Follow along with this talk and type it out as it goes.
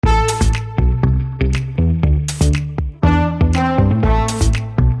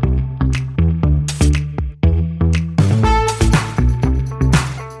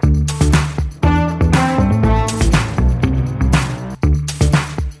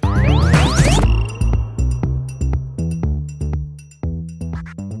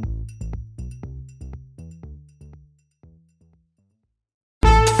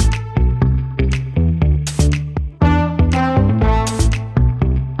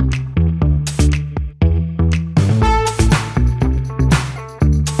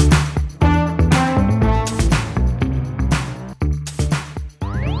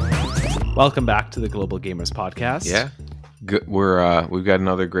Welcome back to the Global Gamers Podcast. Yeah, good. We've got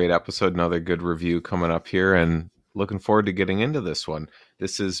another great episode, another good review coming up here, and looking forward to getting into this one.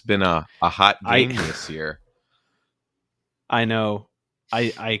 This has been a hot game this year. I know.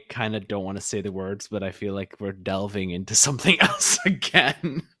 I kind of don't want to say the words, but I feel like we're delving into something else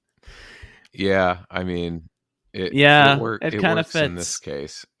again. Yeah, I mean, it kind of works fits in this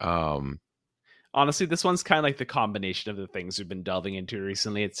case. Honestly, this one's kind of like the combination of the things we've been delving into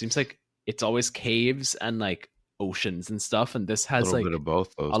recently. It seems like it's always caves and like oceans and stuff, and this has like bit of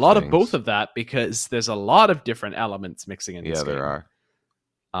both those a lot things. of both of that because there's a lot of different elements mixing in. Yeah, there are.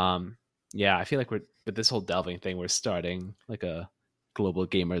 Yeah, I feel like with this whole delving thing, we're starting like a Global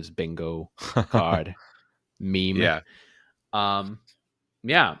Gamers bingo card meme. Yeah.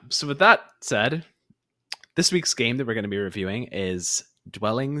 Yeah. So with that said, this week's game that we're going to be reviewing is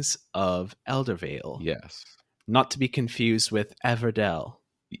Dwellings of Eldervale. Yes. Not to be confused with Everdell.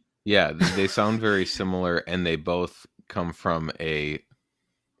 Yeah, they sound very similar, and they both come from a,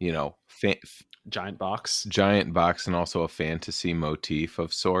 giant box, and also a fantasy motif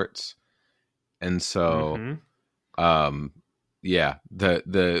of sorts. And so, yeah,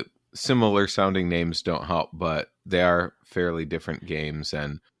 the similar sounding names don't help, but they are fairly different games.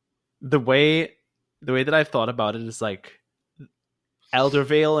 And the way that I've thought about it is like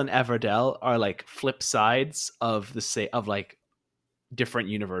Eldervale and Everdell are like flip sides of like different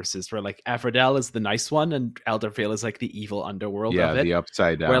universes, where like Everdell is the nice one and Eldervale is like the evil underworld of it. The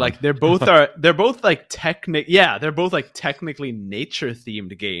upside down. Where like they're both like they're both like technically nature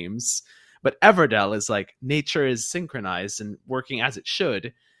themed games, but Everdell is like nature is synchronized and working as it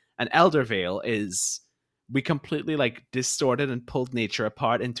should, and Eldervale is we completely like distorted and pulled nature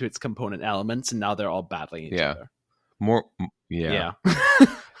apart into its component elements, and now they're all battling each other. Yeah.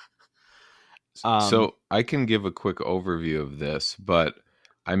 So I can give a quick overview of this, but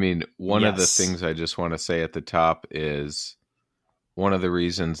I mean, one of the things I just want to say at the top is one of the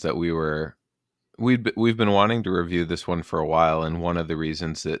reasons that we've been wanting to review this one for a while, and one of the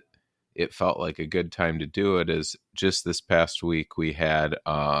reasons that it felt like a good time to do it is just this past week we had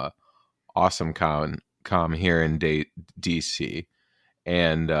Awesome Con here in DC,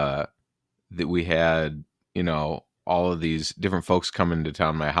 and that we had all of these different folks come into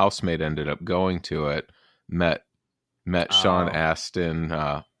town. My housemate ended up going to it, met Sean Astin,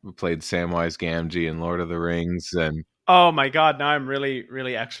 who played Samwise Gamgee in Lord of the Rings, and oh my god, now I'm really,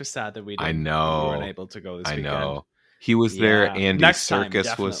 really extra sad that we weren't able to go this weekend. I know. He was there, Andy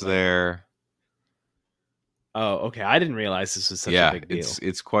Serkis was there. Oh, okay. I didn't realize this was such a big deal.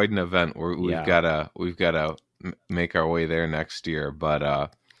 It's quite an event. We've gotta make our way there next year. But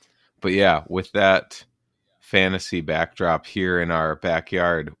yeah, with that fantasy backdrop here in our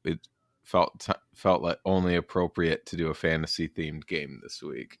backyard, it felt like only appropriate to do a fantasy themed game this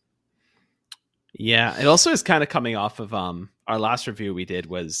week. Yeah, it also is kind of coming off of our last review we did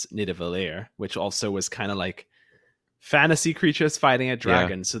was Nidavellir, which also was kind of like fantasy creatures fighting a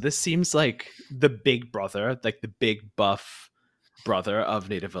dragon. Yeah. So this seems like the big brother, like the big buff brother of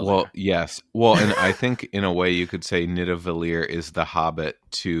Nidavellir. Well, yes. Well, and I think in a way you could say Nidavellir is the Hobbit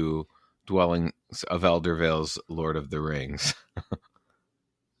to Dwellings of Eldervale's Lord of the Rings.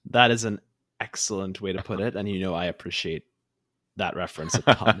 That is an excellent way to put it, and I appreciate that reference a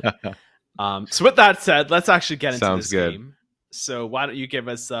ton. So with that said, let's actually get into this game. So why don't you give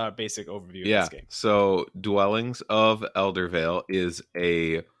us a basic overview of this game? So Dwellings of Eldervale is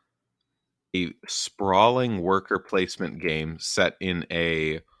a sprawling worker placement game set in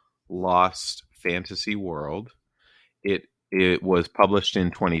a lost fantasy world. It was published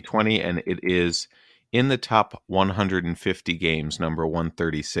in 2020, and it is in the top 150 games, number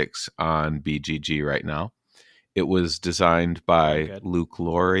 136 on BGG right now. It was designed by Luke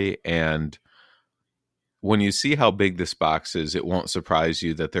Laurie, and when you see how big this box is, it won't surprise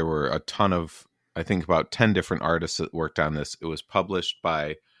you that there were a ton of, I think about 10 different artists that worked on this. It was published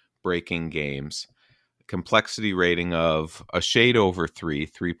by Breaking Games. Complexity rating of a shade over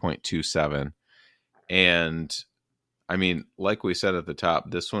 3.27. And I mean, like we said at the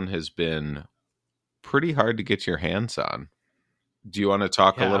top, this one has been pretty hard to get your hands on. Do you want to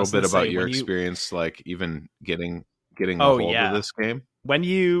talk a little bit about your experience, like even getting a hold of this game? When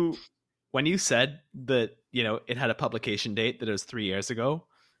you said that, it had a publication date that it was 3 years ago,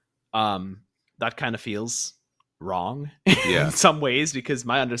 that kind of feels wrong in some ways, because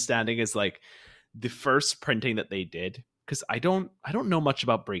my understanding is like the first printing that they did, because I don't know much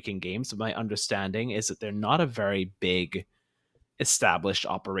about Breaking Games, but my understanding is that they're not a very big established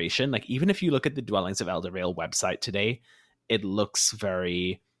operation. Like even if you look at the Dwellings of Eldervale website today, it looks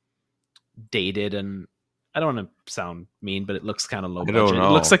very dated and I don't want to sound mean, but it looks kind of low I don't budget. It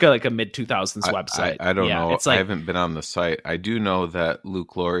know. looks like a mid 2000s I website. don't Yeah, know. it's like, I haven't been on the site. I do know that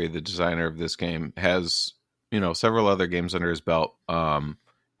Luke Laurie, the designer of this game, has, several other games under his belt,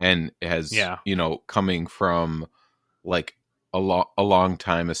 and has, yeah, coming from like a long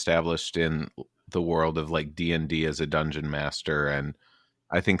time established in the world of like D&D as a dungeon master, and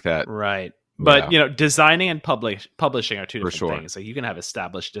I think that right. But yeah, designing and publishing are two for different sure, things. Like you can have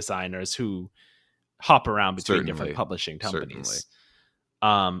established designers who hop around between different certainly, publishing certainly, companies.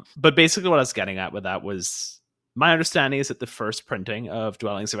 But basically what I was getting at with that was my understanding is that the first printing of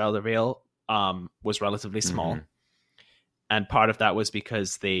Dwellings of Eldervale was relatively small. Mhm. And part of that was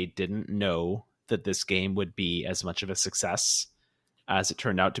because they didn't know that this game would be as much of a success as it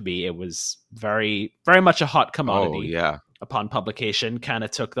turned out to be. It was very, very much a hot commodity. Oh yeah, Upon publication, kind of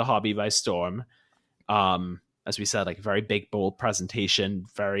took the hobby by storm. As we said, like very big, bold presentation,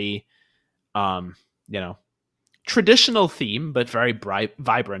 very, traditional theme, but very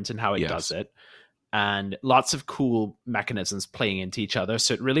vibrant in how it does it. And lots of cool mechanisms playing into each other.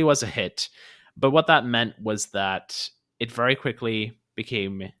 So it really was a hit. But what that meant was that it very quickly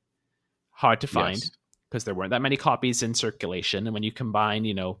became hard to find because there weren't that many copies in circulation. And when you combine,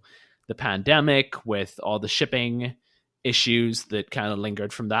 the pandemic with all the shipping issues that kind of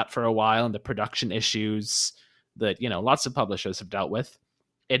lingered from that for a while and the production issues that, lots of publishers have dealt with,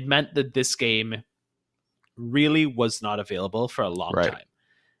 it meant that this game really was not available for a long time.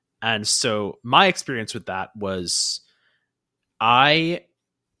 And so my experience with that was I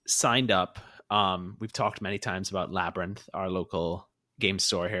signed up. We've talked many times about Labyrinth, our local game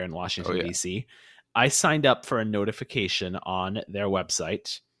store here in Washington, D.C. I signed up for a notification on their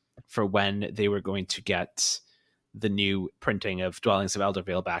website for when they were going to get the new printing of Dwellings of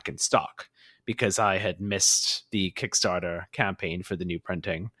Eldervale back in stock because I had missed the Kickstarter campaign for the new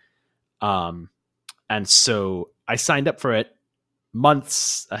printing. And so I signed up for it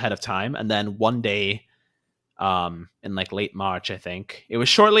months ahead of time. And then one day in like late March, I think, it was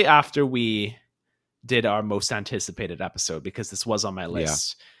shortly after we did our most anticipated episode because this was on my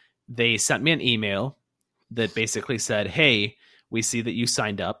list. They sent me an email that basically said, hey, we see that you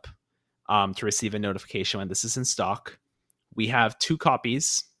signed up to receive a notification when this is in stock. We have 2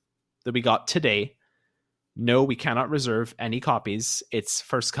 copies that we got today. No, we cannot reserve any copies. It's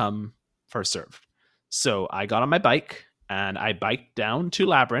first come, first served. So I got on my bike and I biked down to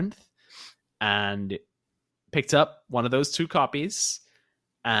Labyrinth and picked up one of those 2 copies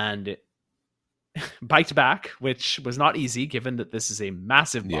and biked back, which was not easy given that this is a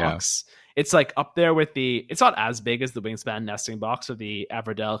massive box. It's like up there with it's not as big as the Wingspan nesting box or the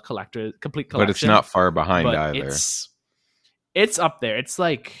Everdell complete collection. But it's not far behind either. It's up there. It's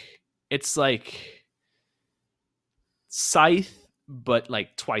like Scythe, but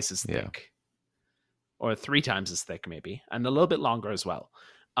like twice as thick. Or 3 times as thick maybe. And a little bit longer as well.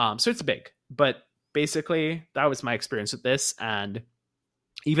 So it's big. But basically that was my experience with this. And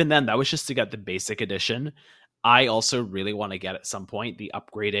even then, that was just to get the basic edition. I also really want to get at some point the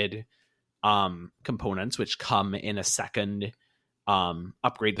upgraded components, which come in a second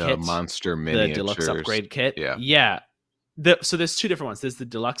upgrade kit. The monster miniatures. The deluxe upgrade kit. Yeah. So there's 2 different ones. There's the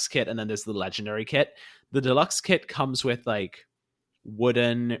deluxe kit and then there's the legendary kit. The deluxe kit comes with like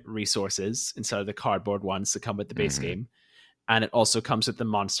wooden resources instead of the cardboard ones that come with the base game. And it also comes with the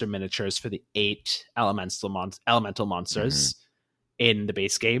monster miniatures for the 8 elemental monsters in the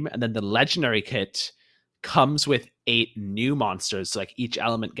base game. And then the legendary kit comes with 8 new monsters. So like each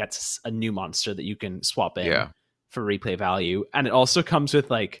element gets a new monster that you can swap in for replay value. And it also comes with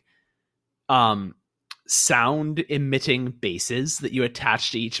like sound emitting bases that you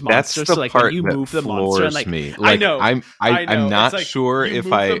attach to each monster. That's the so like part when you that move the monster and like me. Like, I know I'm not like sure you if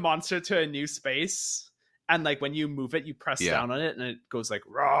move the monster to a new space. And like when you move it, you press down on it and it goes like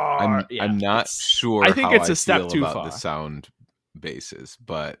roar. I'm not sure. I think how it's a step too about far. The sound bases,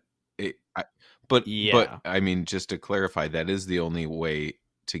 but I mean, just to clarify, that is the only way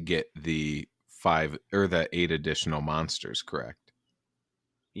to get the 5 or the 8 additional monsters, correct?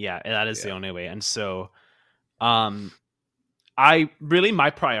 Yeah, that is the only way. And so, my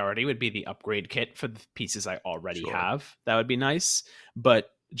priority would be the upgrade kit for the pieces I already have. That would be nice. But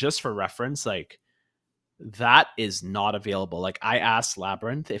just for reference, like that is not available. Like I asked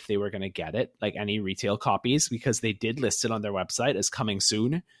Labyrinth if they were going to get it, like any retail copies, because they did list it on their website as coming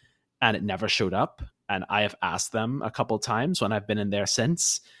soon and it never showed up. And I have asked them a couple times when I've been in there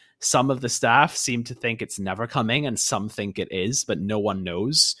since. Some of the staff seem to think it's never coming and some think it is, but no one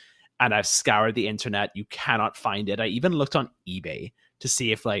knows. And I've scoured the internet. You cannot find it. I even looked on eBay to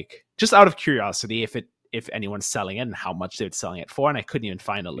see if, like, just out of curiosity, if anyone's selling it and how much they're selling it for. And I couldn't even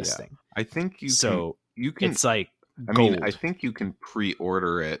find a listing. I think you You can. It's like I mean, I gold. think you can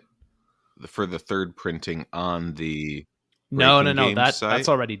pre-order it for the third printing on the No, Breaking no. Games That's site.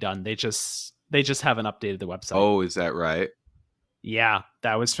 already done. They just haven't updated the website. Oh, is that right? Yeah,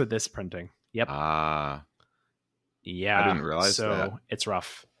 that was for this printing. Yep. Ah, I Yeah. didn't realize that. So it's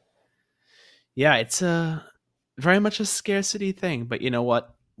rough. Yeah, it's a very much a scarcity thing, but you know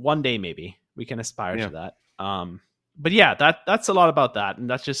what? One day maybe we can aspire Yeah. to that. But yeah, that's a lot about that, and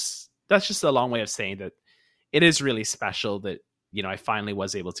that's just a long way of saying that it is really special that I finally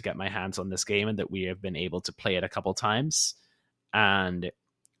was able to get my hands on this game and that we have been able to play it a couple times. And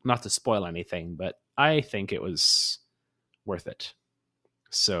not to spoil anything, but I think it was worth it.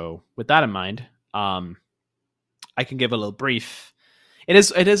 So with that in mind, I can give a little brief. It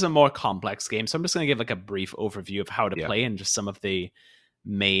is a more complex game, so I'm just going to give like a brief overview of how to Yeah. play and just some of the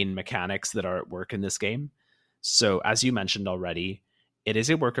main mechanics that are at work in this game. So as you mentioned already, it is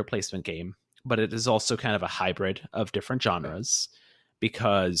a worker placement game, but it is also kind of a hybrid of different genres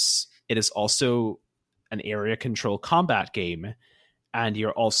because it is also an area control combat game, and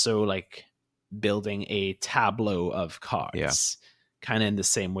you're also like building a tableau of Yeah. cards, kind of in the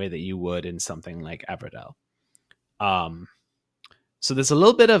same way that you would in something like Everdell. Um, so there's a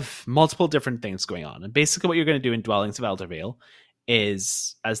little bit of multiple different things going on. And basically what you're going to do in Dwellings of Eldervale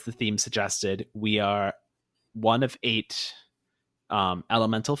is, as the theme suggested, we are one of 8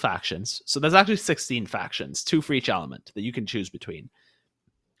 elemental factions. So there's actually 16 factions, 2 for each element that you can choose between.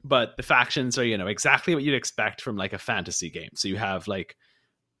 But the factions are, exactly what you'd expect from like a fantasy game. So you have like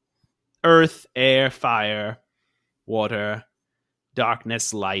earth, air, fire, water,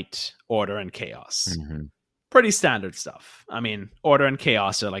 darkness, light, order, and chaos. Mm-hmm. Pretty standard stuff. I mean, order and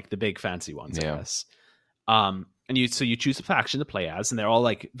chaos are like the big fancy ones, I guess. And you choose a faction to play as, and they're all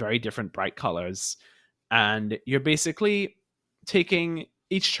like very different bright colors. And you're basically taking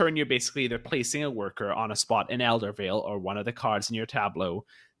each turn, you're basically either placing a worker on a spot in Eldervale or one of the cards in your tableau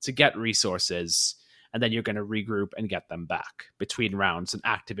to get resources, and then you're going to regroup and get them back between rounds and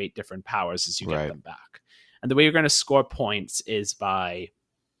activate different powers as you get them back. And the way you're going to score points is by,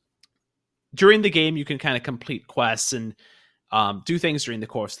 during the game, you can kind of complete quests and do things during the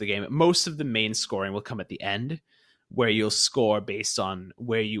course of the game. Most of the main scoring will come at the end, where you'll score based on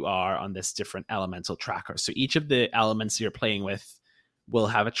where you are on this different elemental tracker. So each of the elements you're playing with will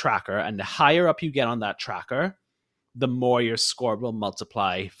have a tracker, and the higher up you get on that tracker, the more your score will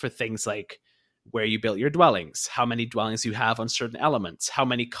multiply for things like where you built your dwellings, how many dwellings you have on certain elements, how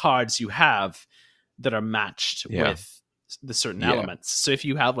many cards you have that are matched with the certain elements. So if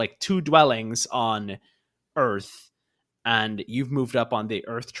you have like 2 dwellings on Earth and you've moved up on the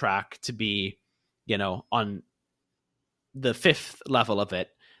Earth track to be, on the 5th level of it,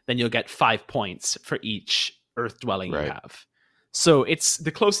 then you'll get 5 points for each Earth dwelling you have. So it's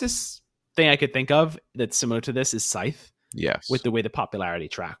the closest thing I could think of that's similar to this is Scythe. Yes. With the way the popularity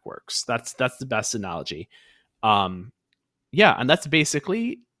track works. That's the best analogy. Yeah, and that's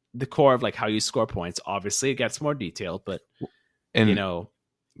basically the core of like how you score points. Obviously it gets more detailed, but we don't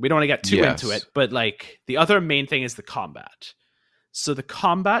want to get too into it. But like the other main thing is the combat. So the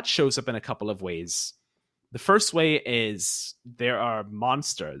combat shows up in a couple of ways. The first way is there are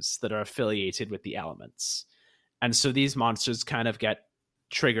monsters that are affiliated with the elements. And so these monsters kind of get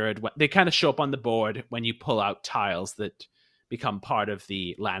triggered. They kind of show up on the board when you pull out tiles that become part of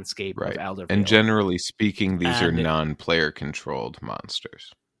the landscape of Eldervale. And generally speaking, these are non-player controlled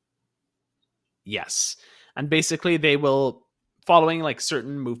monsters. Yes. And basically they will, following like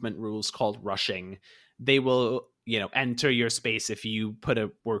certain movement rules called rushing, they will, enter your space if you put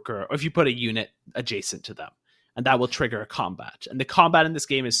a worker or if you put a unit adjacent to them. And that will trigger a combat. And the combat in this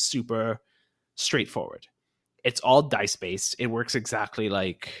game is super straightforward. It's all dice based. It works exactly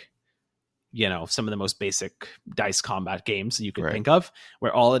like, some of the most basic dice combat games that you can think of,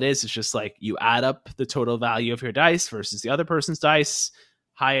 where all it is just like you add up the total value of your dice versus the other person's dice.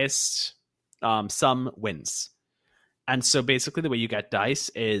 Highest sum wins. And so basically the way you get dice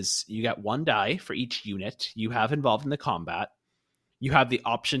is you get 1 die for each unit you have involved in the combat. You have the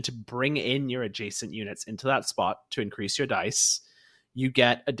option to bring in your adjacent units into that spot to increase your dice. You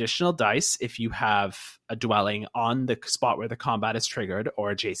get additional dice if you have a dwelling on the spot where the combat is triggered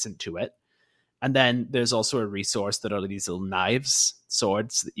or adjacent to it. And then there's also a resource that are these little knives,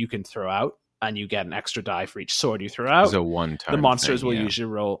 swords that you can throw out, and you get an extra die for each sword you throw out. It's a one-time The monsters thing, will usually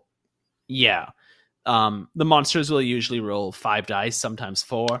roll. Yeah. The monsters will usually roll 5 dice, sometimes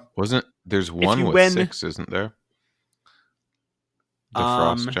 4. There's one with 6, isn't there? The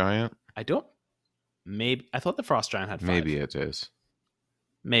Frost Giant? I don't. Maybe. I thought the Frost Giant had 5. Maybe it is.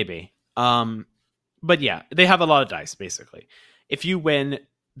 Maybe. But yeah, they have a lot of dice, basically. If you win,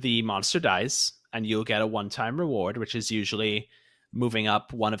 the monster dies, and you'll get a one-time reward, which is usually moving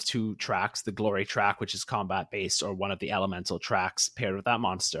up one of two tracks, the glory track, which is combat based, or one of the elemental tracks paired with that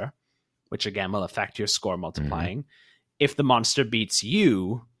monster, which again will affect your score multiplying. Mm-hmm. If the monster beats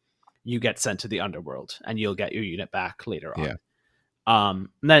you, you get sent to the underworld and you'll get your unit back later on. And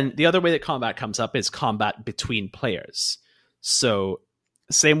then the other way that combat comes up is combat between players. So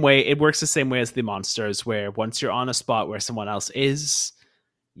same way, it works the same way as the monsters, where once you're on a spot where someone else is,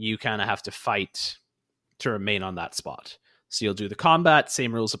 you kind of have to fight to remain on that spot. So you'll do the combat,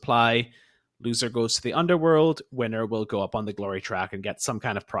 same rules apply. Loser goes to the underworld, winner will go up on the glory track and get some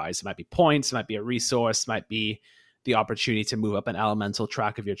kind of prize. It might be points, it might be a resource, it might be the opportunity to move up an elemental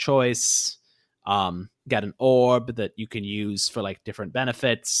track of your choice, get an orb that you can use for like different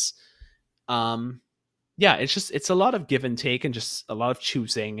benefits. It's a lot of give and take and just a lot of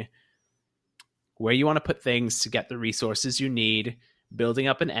choosing where you want to put things to get the resources you need, building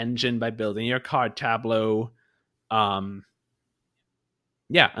up an engine by building your card tableau, and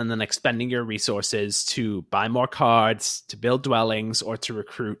then expending your resources to buy more cards, to build dwellings, or to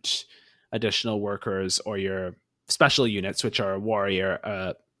recruit additional workers or your special units, which are a warrior,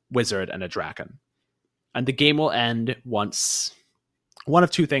 a wizard, and a dragon. And the game will end once one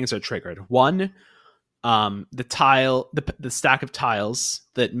of two things are triggered. One, the stack of tiles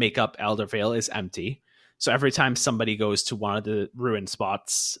that make up Eldervale is empty. So every time somebody goes to one of the ruined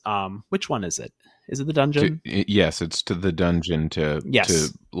spots, which one is it? Is it the dungeon? Yes, it's to the dungeon to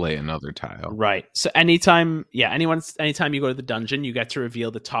lay another tile. Right. So anytime you go to the dungeon, you get to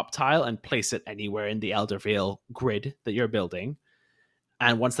reveal the top tile and place it anywhere in the Eldervale grid that you're building.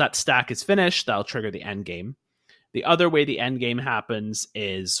 And once that stack is finished, that'll trigger the end game. The other way the end game happens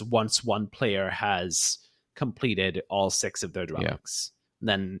is once one player has completed all 6 of their dwellings.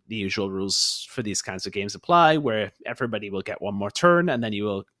 Then the usual rules for these kinds of games apply, where everybody will get one more turn, and then you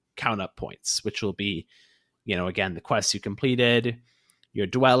will count up points, which will be, again, the quests you completed, your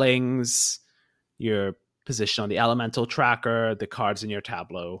dwellings, your position on the elemental tracker, the cards in your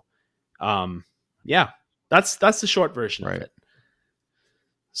tableau. That's the short version of it.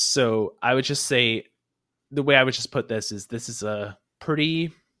 So I would just say, the way I would just put this is a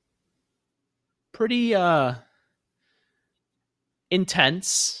pretty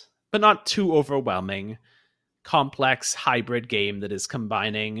intense, but not too overwhelming, complex hybrid game that is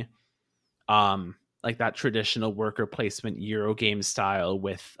combining like that traditional worker placement Euro game style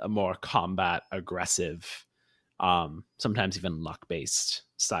with a more combat aggressive, sometimes even luck based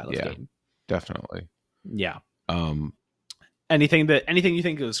style of game. Definitely. Yeah. Anything you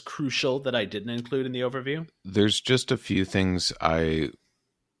think was crucial that I didn't include in the overview? There's just a few things I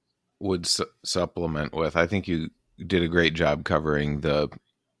would supplement with. I think you did a great job covering the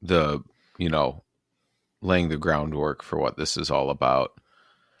laying the groundwork for what this is all about.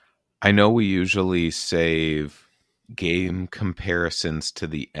 I know we usually save game comparisons to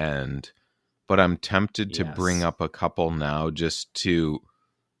the end, but I'm tempted to bring up a couple now just to...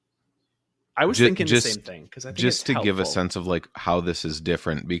 I was thinking the same thing, because I think just to give a sense of like how this is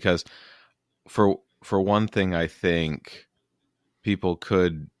different, because for one thing, I think people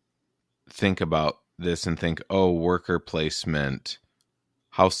could think about this and think, oh, worker placement,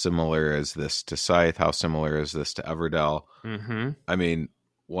 how similar is this to Scythe? How similar is this to Everdell? Mm-hmm. I mean,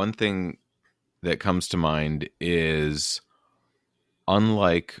 one thing that comes to mind is,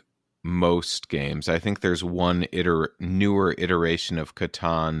 unlike most games, I think there's one newer iteration of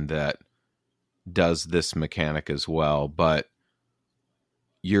Catan that does this mechanic as well, but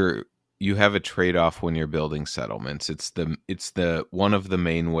you have a trade-off when you're building settlements. It's the one of the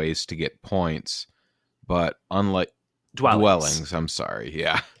main ways to get points, but unlike dwellings, I'm sorry,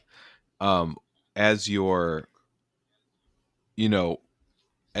 yeah. As you're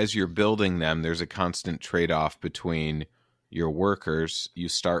building them, there's a constant trade-off between your workers. You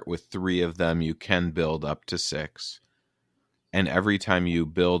start with 3 of them, you can build up to 6. And every time you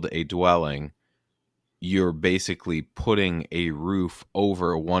build a dwelling, you're basically putting a roof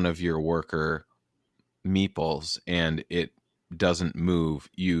over one of your worker meeples, and it doesn't move.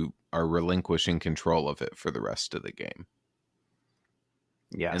 You are relinquishing control of it for the rest of the game.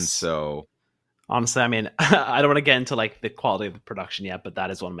 Yes. And so, honestly, I mean, I don't want to get into like the quality of the production yet, but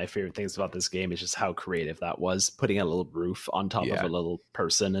that is one of my favorite things about this game, is just how creative that was, putting a little roof on top of a little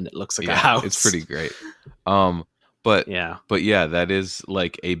person, and it looks like a house. It's pretty great. But that is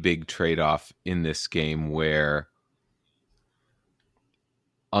like a big trade-off in this game, where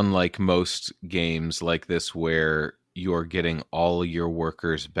unlike most games like this where you're getting all your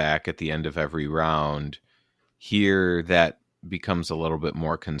workers back at the end of every round, here that becomes a little bit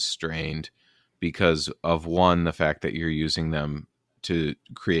more constrained because of, one, the fact that you're using them to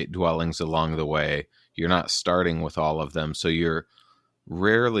create dwellings along the way. You're not starting with all of them, so you're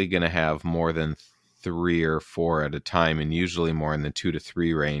rarely going to have more than 3 or 4 at a time, and usually more in the 2 to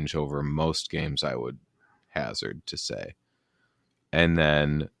 3 range over most games, I would hazard to say. And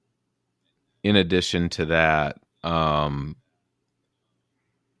then in addition to that, the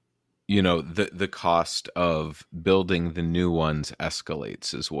cost of building the new ones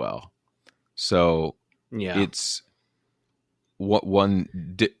escalates as well. So it's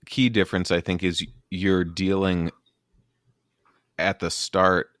one key difference, I think, is you're dealing at the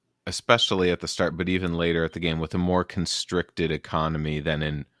start, especially at the start, but even later at the game, with a more constricted economy than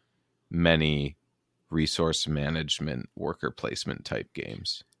in many resource management, worker placement type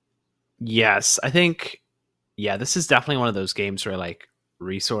games. Yes, I think, this is definitely one of those games where like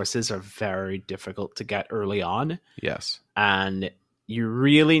resources are very difficult to get early on. Yes. And you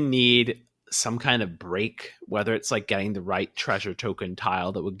really need some kind of break, whether it's like getting the right treasure token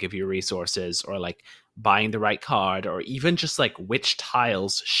tile that would give you resources, or like buying the right card, or even just like which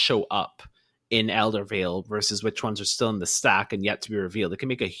tiles show up in Eldervale versus which ones are still in the stack and yet to be revealed. It can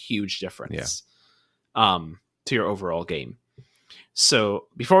make a huge difference to your overall game. So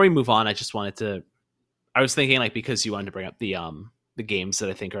before we move on, I was thinking, like, because you wanted to bring up the games that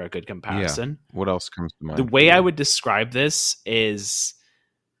I think are a good comparison. Yeah. What else comes to mind? The way I would describe this is,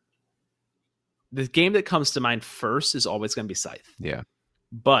 the game that comes to mind first is always going to be Scythe. Yeah.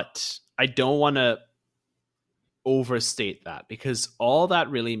 But I don't want to overstate that, because all that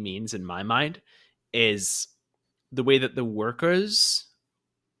really means in my mind is the way that the workers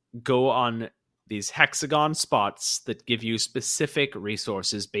go on these hexagon spots that give you specific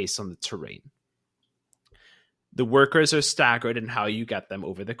resources based on the terrain. The workers are staggered in how you get them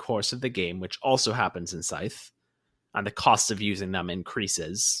over the course of the game, which also happens in Scythe. And the cost of using them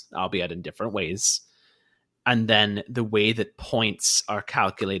increases, albeit in different ways. And then the way that points are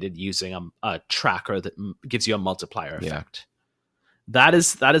calculated using a tracker that gives you a multiplier effect. That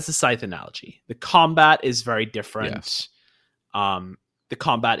is the Scythe analogy. The combat is very different. Yes. The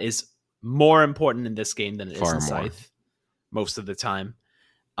combat is more important in this game than it is in Scythe most of the time.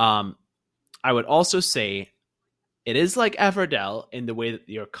 I would also say it is like Everdell in the way that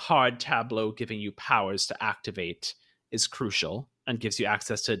your card tableau giving you powers to activate is crucial and gives you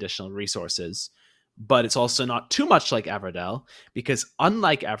access to additional resources. But it's also not too much like Everdell, because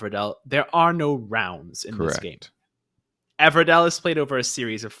unlike Everdell, there are no rounds in this game. Everdell is played over a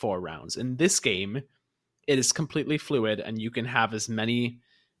series of 4 rounds. In this game, it is completely fluid, and you can have as many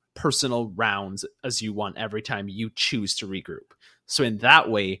personal rounds as you want every time you choose to regroup. So in that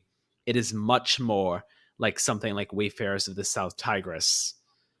way, it is much more like something like Wayfarers of the South Tigris,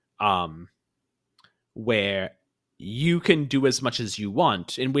 where you can do as much as you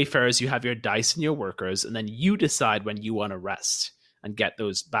want. In Wayfarers, you have your dice and your workers, and then you decide when you want to rest and get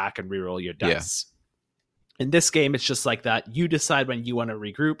those back and reroll your dice. Yeah. In this game, it's just like that. You decide when you want to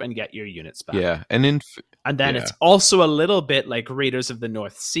regroup and get your units back. Yeah, and then it's also a little bit like Raiders of the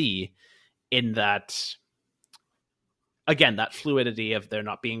North Sea, in that, again, that fluidity of there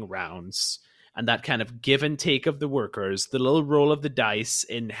not being rounds, and that kind of give and take of the workers, the little roll of the dice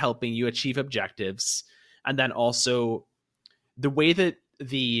in helping you achieve objectives. And then also the way that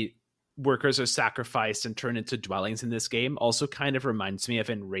the workers are sacrificed and turned into dwellings in this game also kind of reminds me of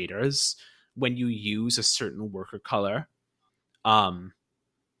in Raiders, when you use a certain worker color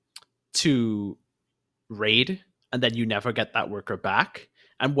to raid, and then you never get that worker back.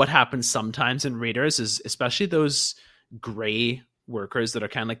 And what happens sometimes in Raiders is, especially those gray workers that are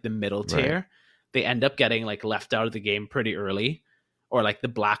kind of like the middle tier, they end up getting like left out of the game pretty early. Or like the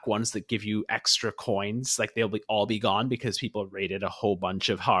black ones that give you extra coins, like they'll all be gone because people raided a whole bunch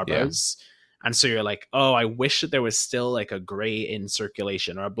of harbors. Yeah. And so you're like, oh, I wish that there was still like a gray in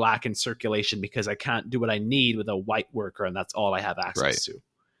circulation or a black in circulation, because I can't do what I need with a white worker, and that's all I have access to.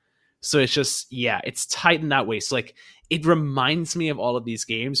 So it's just, it's tight in that way. So like, it reminds me of all of these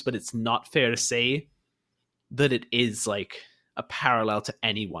games, but it's not fair to say that it is like a parallel to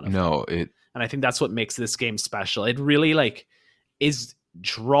any one of them. And I think that's what makes this game special. It really like is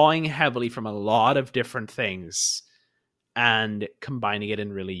drawing heavily from a lot of different things and combining it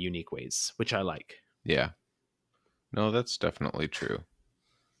in really unique ways, which I like. Yeah. No, that's definitely true.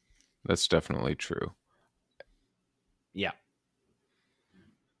 Yeah.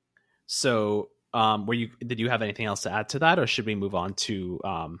 So, did you have anything else to add to that, or should we move on to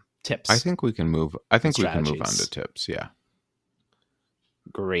tips? I think we can move on to tips. Yeah.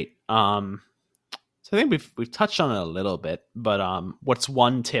 Great. So I think we've touched on it a little bit, but what's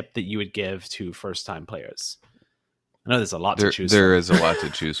one tip that you would give to first-time players? I know there's a lot to choose from. There is a lot to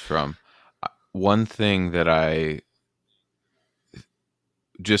choose from. One thing that I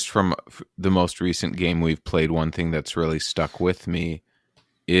just from the most recent game we've played, one thing that's really stuck with me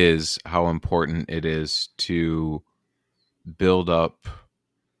is how important it is to build up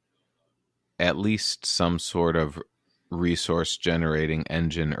at least some sort of resource generating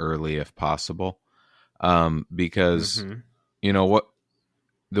engine early if possible. Because Mm-hmm. you know what,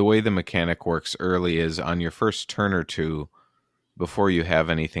 the way the mechanic works early is on your first turn or two, before you have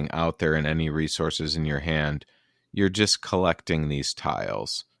anything out there and any resources in your hand, you're just collecting these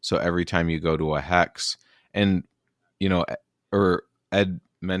tiles. So every time you go to a hex, and you know, or Ed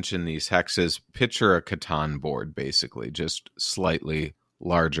mentioned these hexes, picture a Catan board, basically, just slightly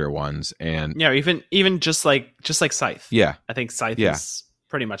larger ones. And Yeah, even just like Scythe. yeah, I think Scythe yeah, is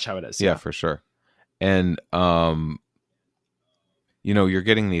pretty much how it is. yeah, Yeah. for sure. And you know, you're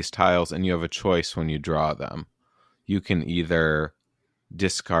getting these tiles and you have a choice when you draw them. You can either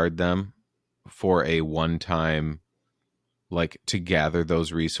discard them for a one-time, like, to gather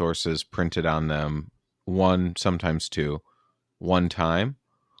those resources printed on them, one, sometimes two, one time,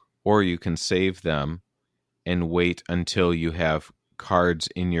 or you can save them and wait until you have cards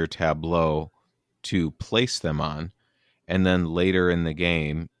in your tableau to place them on. And then later in the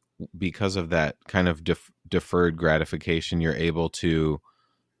game, because of that kind of deferred gratification, you're able to,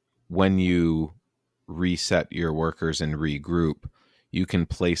 when you reset your workers and regroup, you can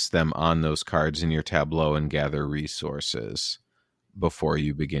place them on those cards in your tableau and gather resources before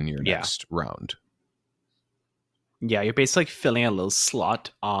you begin your Yeah. next round. Yeah, you're basically filling a little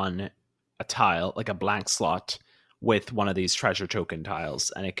slot on a tile, like a blank slot, with one of these treasure token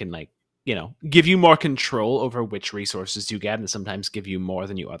tiles, and it can, like, give you more control over which resources you get, and sometimes give you more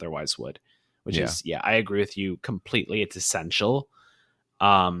than you otherwise would. Which is, I agree with you completely. It's essential.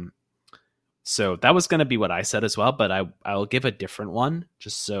 So that was going to be what I said as well, but I'll give a different one,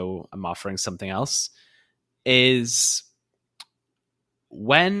 just so I'm offering something else. Is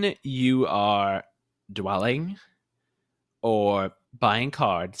when you are dwelling or buying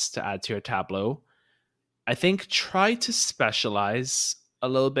cards to add to your tableau, I think try to specialize a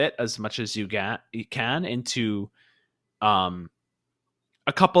little bit as much as you can into um,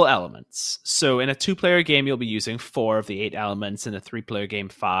 a couple elements. So in a 2-player game, you'll be using 4 of the 8 elements. In a 3-player game,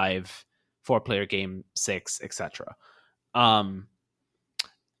 5, 4-player game, 6, etc. And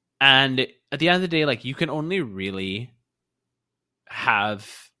at the end of the day, like, you can only really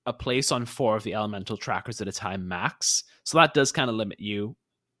have a place on 4 of the elemental trackers at a time max. So that does kind of limit you.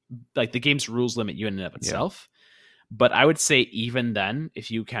 Like, the game's rules limit you in and of itself. But I would say even then, if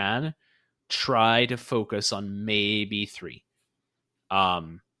you can, try to focus on maybe 3.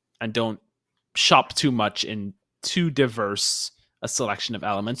 And don't shop too much in too diverse a selection of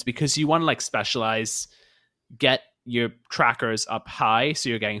elements, because you want to, like, specialize, get your trackers up high, so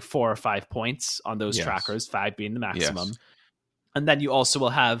you're getting 4 or 5 points on those trackers, 5 being the maximum. Yes. And then you also will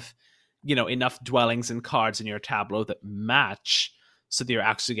have, enough dwellings and cards in your tableau that match, so that you're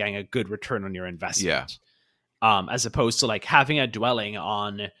actually getting a good return on your investment. As opposed to, like, having a dwelling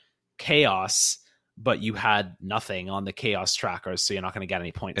on chaos, but you had nothing on the chaos trackers, so you're not going to get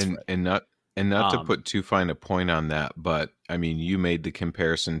any points for it. And not to put too fine a point on that, but I mean, you made the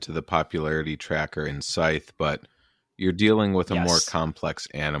comparison to the popularity tracker in Scythe, but you're dealing with a more complex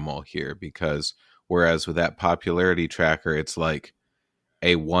animal here, because whereas with that popularity tracker, it's like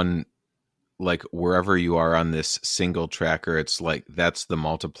a one, like, wherever you are on this single tracker, it's like that's the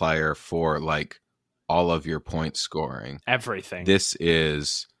multiplier for, like, all of your point scoring. Everything. This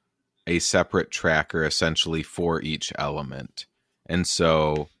is a separate tracker essentially for each element. And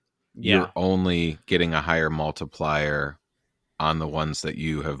so you're only getting a higher multiplier on the ones that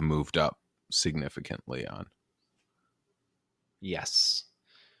you have moved up significantly on. Yes.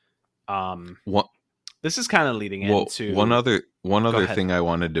 What this is kind of leading into one other thing I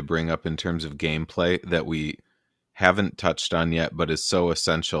wanted to bring up in terms of gameplay that we haven't touched on yet, but is so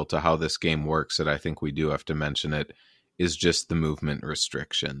essential to how this game works that I think we do have to mention it, is just the movement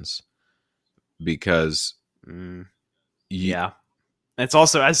restrictions. Because it's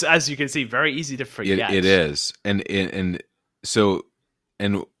also, as you can see, very easy to forget. It is, and so,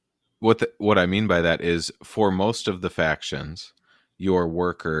 and what I mean by that is, for most of the factions, your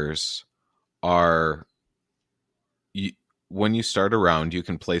workers are, when you start a round, you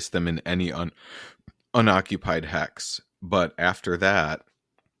can place them in any unoccupied hex, but after that,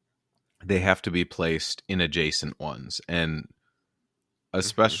 they have to be placed in adjacent ones, and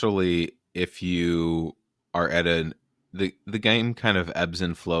especially if you are at the game kind of ebbs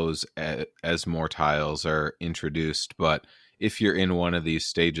and flows as more tiles are introduced, but if you're in one of these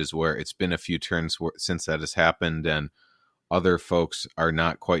stages where it's been a few turns since that has happened and other folks are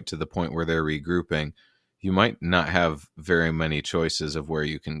not quite to the point where they're regrouping, you might not have very many choices of where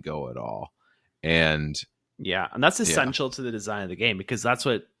you can go at all. And yeah, and that's essential to the design of the game, because that's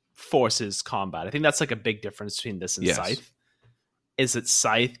what forces combat. I think that's like a big difference between this and Scythe, is that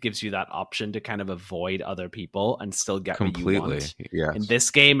Scythe gives you that option to kind of avoid other people and still get completely what you want. Yes. In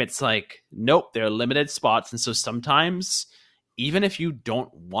this game, it's like, nope, there are limited spots. And so sometimes, even if you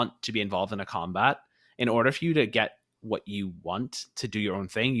don't want to be involved in a combat, in order for you to get what you want to do your own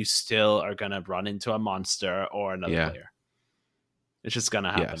thing, you still are going to run into a monster or another player. It's just going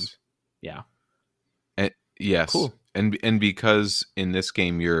to happen. Yeah. And, yes. Cool. And because in this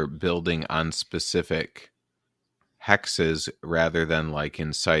game you're building on specific hexes rather than like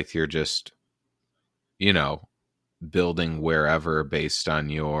in Scythe, you're just, building wherever based on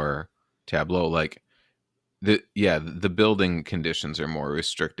your tableau. Like the building conditions are more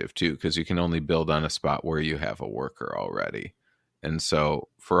restrictive too, because you can only build on a spot where you have a worker already. And so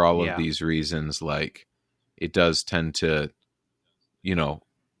for all of these reasons, like it does tend to,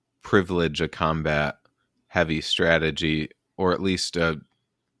 privilege a combat heavy strategy, or at least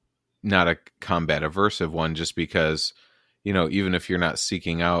not a combat aversive one, just because, even if you're not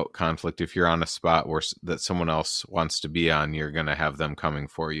seeking out conflict, if you're on a spot where that someone else wants to be on, you're going to have them coming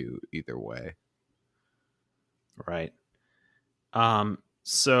for you either way. Right.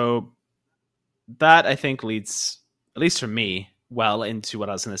 So that, I think, leads, at least for me, well into what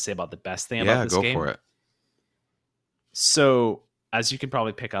I was going to say about the best thing about this game. Yeah, go for it. So, as you can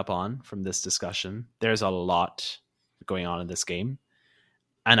probably pick up on from this discussion, there's a lot going on in this game.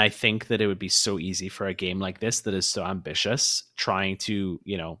 And I think that it would be so easy for a game like this that is so ambitious, trying to,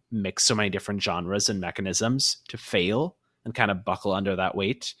 mix so many different genres and mechanisms, to fail and kind of buckle under that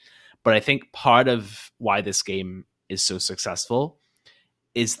weight. But I think part of why this game is so successful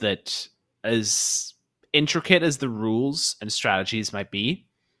is that, as intricate as the rules and strategies might be,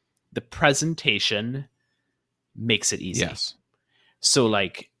 the presentation makes it easy. Yes. So,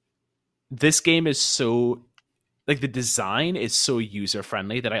 like, this game is so, like, the design is so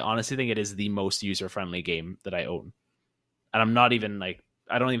user-friendly that I honestly think it is the most user-friendly game that I own. And I'm not even, like,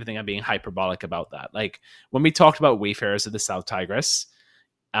 I don't even think I'm being hyperbolic about that. Like, when we talked about Wayfarers of the South Tigris,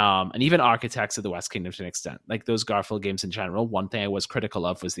 and even Architects of the West Kingdom to an extent, like those Garfield games in general, one thing I was critical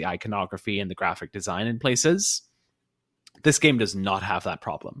of was the iconography and the graphic design in places. This game does not have that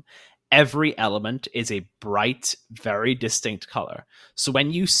problem. Every element is a bright, very distinct color. So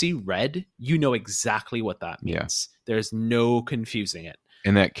when you see red, you know exactly what that means. There's no confusing it.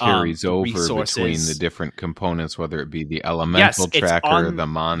 And that carries over between the different components, whether it be the elemental tracker, the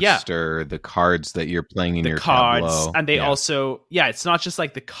monster, the cards that you're playing in your tableau. And they also, it's not just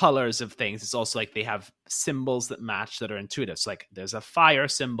like the colors of things. It's also like they have symbols that match that are intuitive. So like there's a fire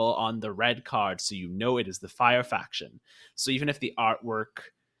symbol on the red card, so you know it is the fire faction. So even if the artwork,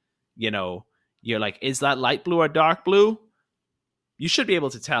 you're like, is that light blue or dark blue? You should be able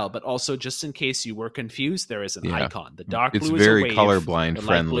to tell, but also just in case you were confused, there is an icon. The dark blue is a wave. It's very colorblind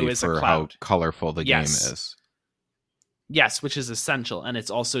friendly for how colorful the game is. Yes, which is essential. And it's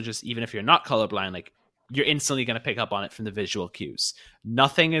also just, even if you're not colorblind, like you're instantly going to pick up on it from the visual cues.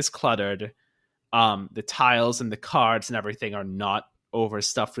 Nothing is cluttered. The tiles and the cards and everything are not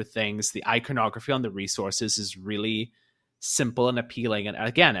overstuffed with things. The iconography on the resources is really simple and appealing. And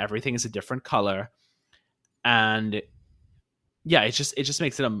again, everything is a different color. And it just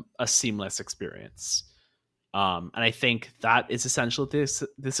makes it a seamless experience. And I think that is essential to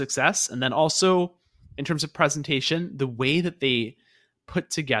the success. And then also, in terms of presentation, the way that they put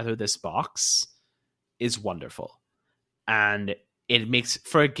together this box is wonderful. And it makes,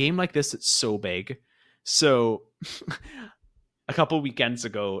 for a game like this, it's so big. So a couple weekends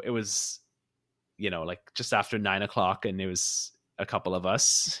ago, it was, like just after 9:00, and it was a couple of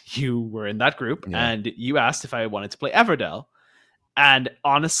us. You were in that group, and you asked if I wanted to play Eldervale. And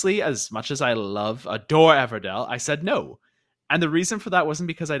honestly, as much as I adore Eldervale, I said no. And the reason for that wasn't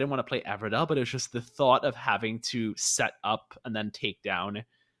because I didn't want to play Eldervale, but it was just the thought of having to set up and then take down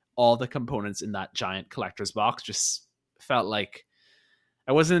all the components in that giant collector's box just felt like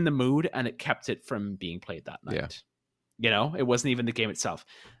I wasn't in the mood, and it kept it from being played that night. It wasn't even the game itself.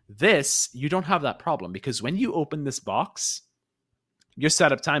 This, you don't have that problem, because when you open this box, your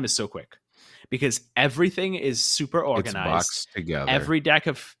setup time is so quick. Because everything is super organized. It's boxed together. Every deck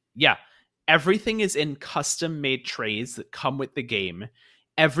of, everything is in custom made trays that come with the game.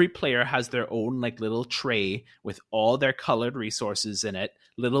 Every player has their own like little tray with all their colored resources in it,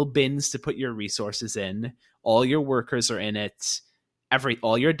 little bins to put your resources in. All your workers are in it.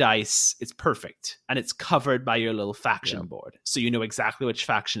 All your dice, it's perfect. And it's covered by your little faction board. So you know exactly which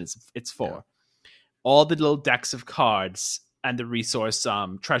faction it's for. All the little decks of cards and the resource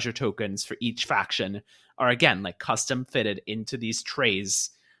treasure tokens for each faction are again like custom fitted into these trays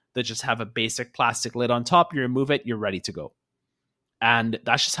that just have a basic plastic lid on top. You remove it, you're ready to go. And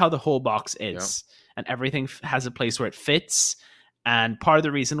that's just how the whole box is. Yep. And everything has a place where it fits. And part of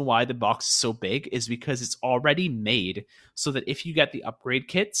the reason why the box is so big is because it's already made so that if you get the upgrade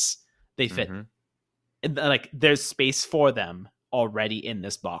kits, they fit. Mm-hmm. Like there's space for them already in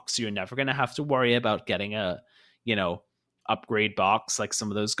this box. So you're never going to have to worry about getting a, upgrade box like some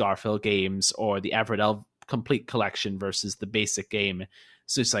of those Garfield games or the Everdell complete collection versus the basic game.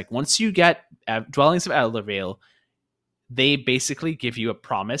 So it's like once you get Dwellings of Eldervale, they basically give you a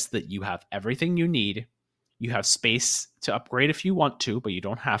promise that you have everything you need. You have space to upgrade if you want to, but you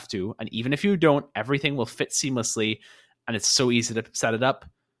don't have to. And even if you don't, everything will fit seamlessly. And it's so easy to set it up,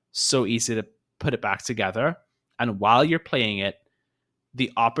 so easy to put it back together. And while you're playing it,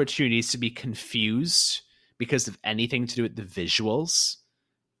 the opportunities to be confused because of anything to do with the visuals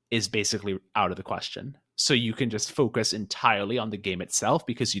is basically out of the question. So you can just focus entirely on the game itself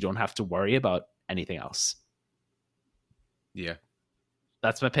because you don't have to worry about anything else. Yeah.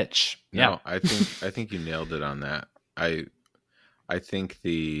 That's my pitch. No, yeah. I think you nailed it on that. I think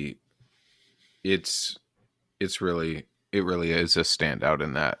it really is a standout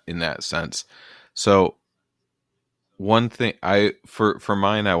in that sense. So one thing for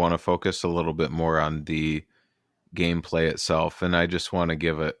mine, I want to focus a little bit more on the gameplay itself, and I just want to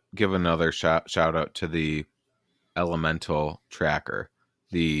give another shout out to the elemental tracker,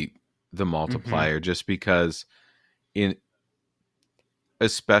 the multiplier, mm-hmm. just because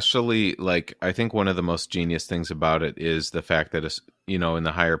especially like I think one of the most genius things about it is the fact that in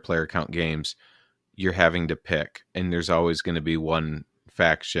the higher player count games you're having to pick, and there's always going to be one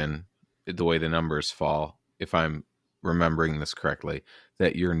faction, the way the numbers fall, if I'm remembering this correctly,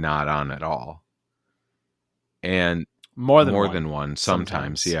 that you're not on at all. And more than one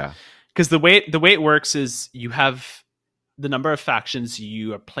sometimes. Yeah. Because the way it works is you have the number of factions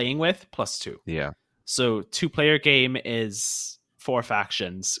you are playing with plus 2. Yeah. So 2-player game is 4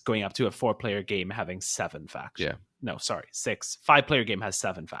 factions, going up to a 4-player game having 7 factions. Yeah. No, sorry, 6. 5-player game has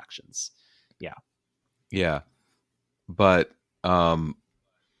 7 factions. Yeah. Yeah. But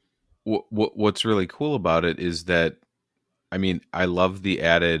what's really cool about it is that, I mean, I love the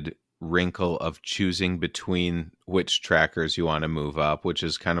added wrinkle of choosing between which trackers you want to move up, which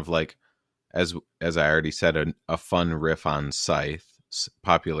is kind of like, as I already said, a fun riff on Scythe's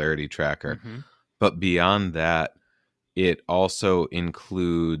popularity tracker. Mm-hmm. But beyond that, it also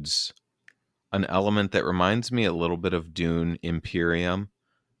includes an element that reminds me a little bit of Dune Imperium,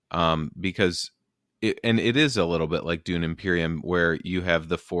 because it is a little bit like Dune Imperium, where you have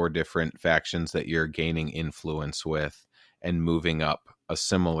the 4 different factions that you're gaining influence with and moving up a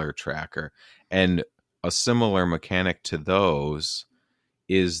similar tracker. And a similar mechanic to those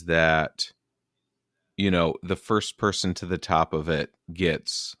is that, the first person to the top of it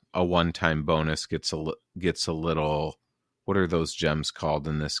gets a one-time bonus, gets a little, what are those gems called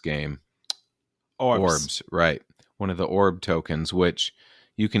in this game? Orbs, right. One of the orb tokens, which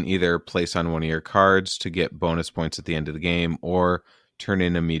you can either place on one of your cards to get bonus points at the end of the game or turn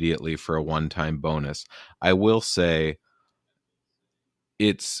in immediately for a one-time bonus. I will say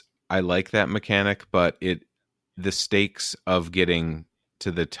I like that mechanic, but the stakes of getting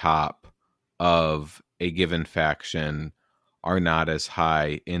to the top of a given faction are not as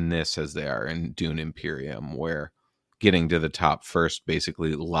high in this as they are in Dune Imperium, where getting to the top first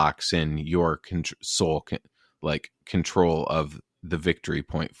basically locks in your sole control of the victory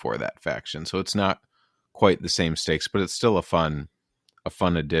point for that faction. So it's not quite the same stakes, but it's still a fun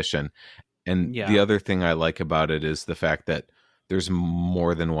addition. And the other thing I like about it is the fact that there's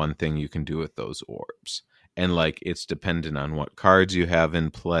more than one thing you can do with those orbs. And it's dependent on what cards you have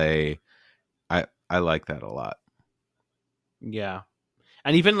in play. I like that a lot. Yeah.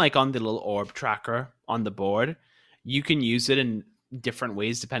 And even on the little orb tracker on the board, you can use it in different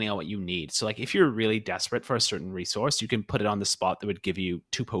ways depending on what you need. So if you're really desperate for a certain resource, you can put it on the spot that would give you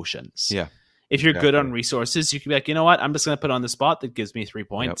 2 potions. Yeah. If you're good on resources, you can be like, you know what? I'm just going to put it on the spot that gives me 3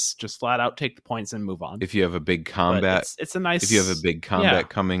 points. Yep. Just flat out take the points and move on. If you have a big combat, it's a nice. If you have a big combat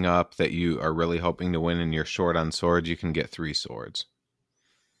coming up that you are really hoping to win and you're short on swords, you can get 3 swords.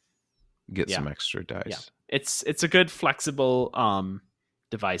 Get some extra dice. Yeah. It's a good flexible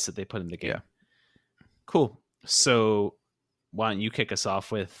device that they put in the game. Yeah. Cool. So why don't you kick us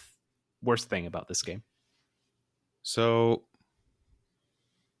off with worst thing about this game? So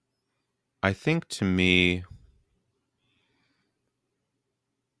I think to me,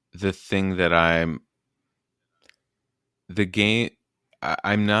 the thing that I'm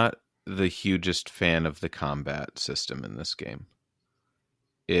not the hugest fan of the combat system in this game.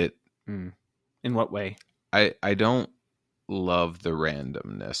 It In what way? I don't love the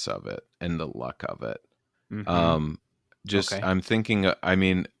randomness of it and the luck of it. Okay. I'm thinking, I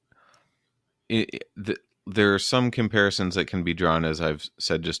mean, there are some comparisons that can be drawn, as I've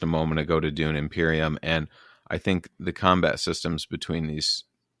said just a moment ago, to Dune Imperium, and I think the combat systems between these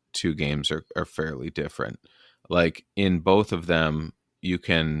two games are fairly different. Like in both of them, you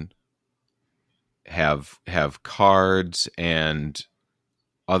can have cards and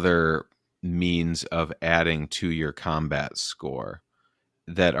other means of adding to your combat score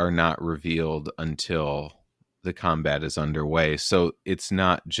that are not revealed until the combat is underway. So it's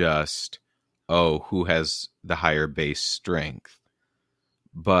not just, oh, who has the higher base strength.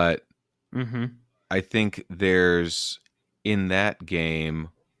 But I think there's, in that game,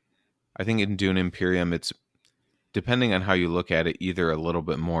 I think in Dune Imperium, it's, depending on how you look at it, either a little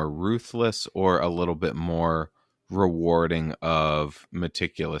bit more ruthless or a little bit more rewarding of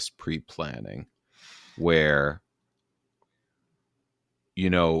meticulous pre-planning, where, you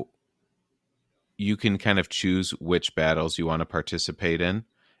know, you can kind of choose which battles you want to participate in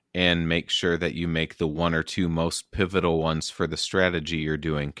and make sure that you make the one or two most pivotal ones for the strategy you're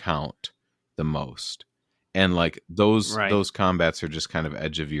doing count the most. And like those combats are just kind of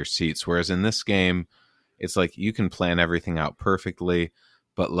edge of your seats. Whereas in this game, it's like you can plan everything out perfectly,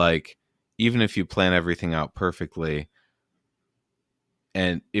 but like even if you plan everything out perfectly,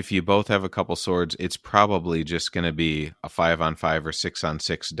 and if you both have a couple swords, it's probably just going to be a 5-on-5 or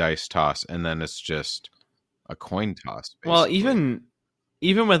 6-on-6 dice toss, and then it's just a coin toss, basically. Well,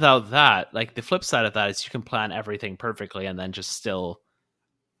 even without that, like the flip side of that is you can plan everything perfectly and then just still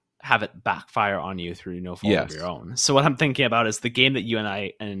have it backfire on you through no fault of your own. So what I'm thinking about is the game that you and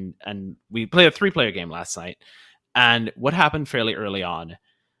I and we played a 3-player game last night, and what happened fairly early on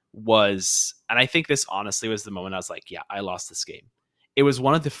was, and I think this honestly was the moment I was like, yeah, I lost this game. It was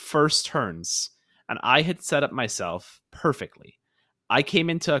one of the first turns, and I had set up myself perfectly. I came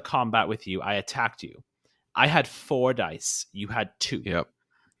into a combat with you. I attacked you. I had 4 dice. You had 2. Yep.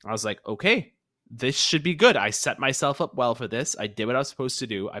 I was like, okay, this should be good. I set myself up well for this. I did what I was supposed to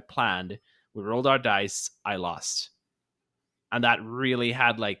do. I planned. We rolled our dice. I lost. And that really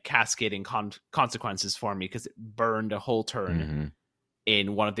had like cascading consequences for me because it burned a whole turn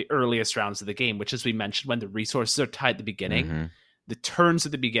in one of the earliest rounds of the game, which, as we mentioned, when the resources are tied at the beginning, the turns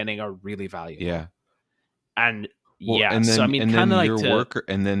at the beginning are really valuable. Yeah. And and then, so I mean, kind of like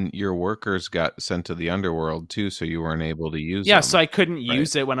and then your workers got sent to the underworld too, so you weren't able to use them. So I couldn't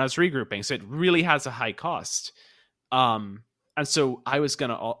use it when I was regrouping. So it really has a high cost. And so I was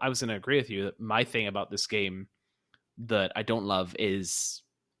gonna agree with you that my thing about this game that I don't love is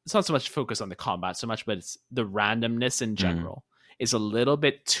it's not so much focus on the combat so much, but it's the randomness in general is a little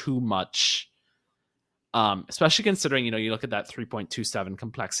bit too much. Especially considering, you look at that 3.27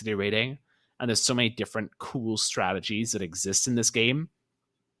 complexity rating, and there's so many different cool strategies that exist in this game,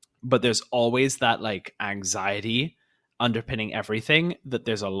 but there's always that like anxiety underpinning everything that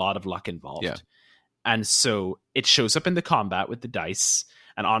there's a lot of luck involved. Yeah. And so it shows up in the combat with the dice.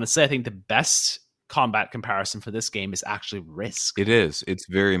 And honestly, I think the best combat comparison for this game is actually Risk. It is. It's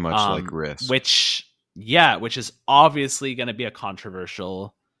very much like Risk. Which is obviously going to be a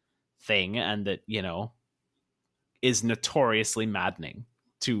controversial thing, and that, is notoriously maddening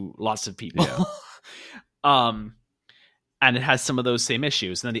to lots of people. Yeah. And it has some of those same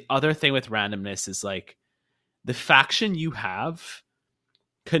issues. And then the other thing with randomness is like the faction you have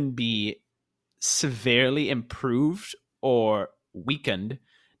can be severely improved or weakened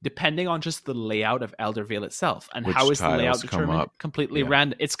depending on just the layout of Eldervale itself. And how is the layout determined? Completely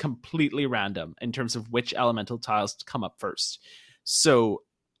random. It's completely random in terms of which elemental tiles come up first. So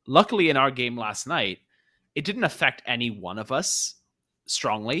luckily in our game last night, it didn't affect any one of us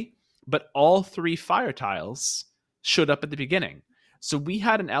strongly, but all 3 fire tiles showed up at the beginning. So we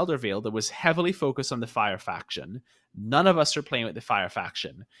had an Eldervale that was heavily focused on the fire faction. None of us are playing with the fire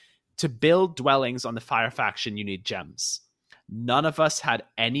faction. To build dwellings on the fire faction, you need gems. None of us had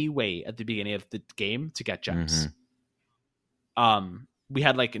any way at the beginning of the game to get gems. We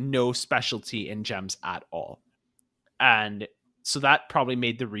had like no specialty in gems at all. And so that probably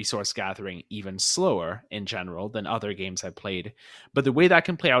made the resource gathering even slower in general than other games I've played. But the way that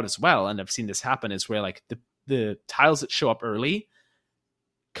can play out as well, and I've seen this happen, is where like the tiles that show up early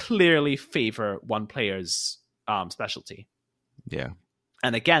clearly favor one player's specialty. Yeah.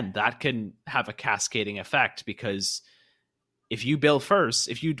 And again, that can have a cascading effect, because if you build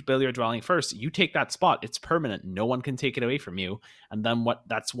your dwelling first, you take that spot. It's permanent. No one can take it away from you. And then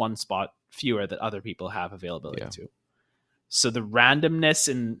that's one spot fewer that other people have availability to. So the randomness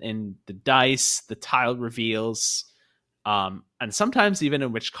in the dice, the tile reveals, and sometimes even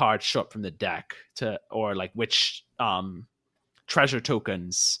in which cards show up from the deck or like which treasure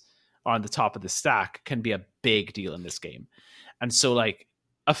tokens are on the top of the stack can be a big deal in this game. And so like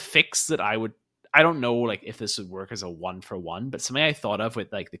a fix that I don't know like if this would work as a 1-for-1, but something I thought of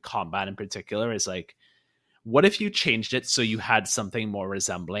with like the combat in particular is like, what if you changed it so you had something more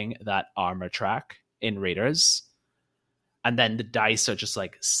resembling that armor track in Raiders, and then the dice are just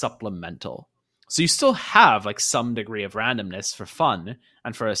like supplemental. So you still have like some degree of randomness for fun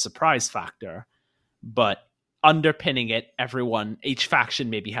and for a surprise factor, but underpinning it, each faction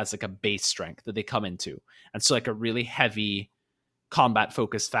maybe has like a base strength that they come into. And so like a really heavy combat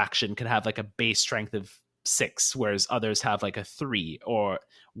focused faction could have like a base strength of 6, whereas others have like a 3, or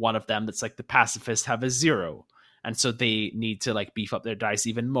one of them that's like the pacifist have a 0. And so they need to like beef up their dice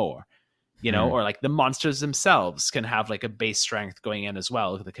even more, or like the monsters themselves can have like a base strength going in as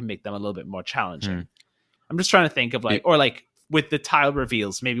well that can make them a little bit more challenging. I'm just trying to think of like, or like with the tile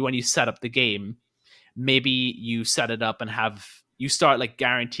reveals, maybe when you set up the game, maybe you set it up and you start like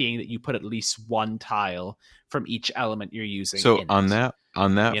guaranteeing that you put at least one tile from each element you're using. So on that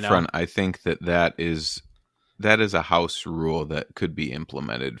front, I think that is a house rule that could be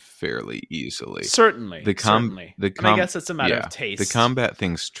implemented fairly easily. Certainly. And I guess it's a matter of taste. The combat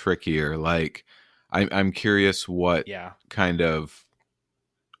thing's trickier. Like, I'm curious what kind of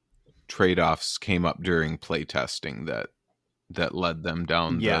trade-offs came up during playtesting that led them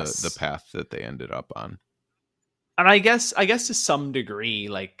down the path that they ended up on. And I guess to some degree,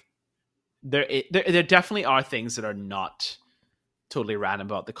 like there definitely are things that are not totally random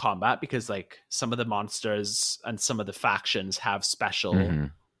about the combat, because like some of the monsters and some of the factions have special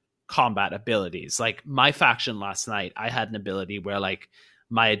combat abilities. Like my faction last night, I had an ability where like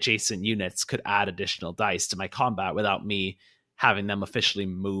my adjacent units could add additional dice to my combat without me having them officially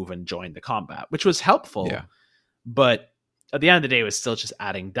move and join the combat, which was helpful. Yeah. But at the end of the day, it was still just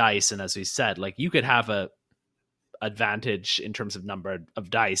adding dice. And as we said, like you could have a advantage in terms of number of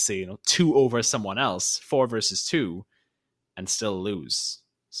dice, so 2 over someone else, 4 versus 2, and still lose.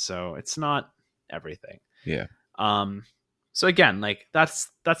 So it's not everything. Yeah. So again, like that's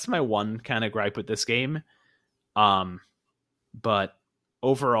my one kind of gripe with this game. But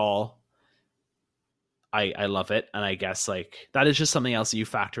overall, I love it, and I guess like that is just something else that you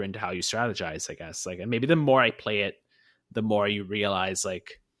factor into how you strategize, I guess. Like, and maybe the more I play it, the more you realize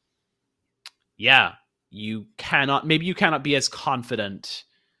like, yeah, you cannot be as confident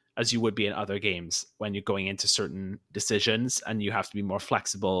as you would be in other games when you're going into certain decisions, and you have to be more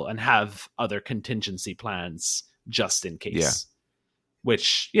flexible and have other contingency plans just in case. Yeah.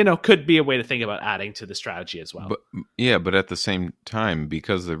 Which, could be a way to think about adding to the strategy as well. But at the same time,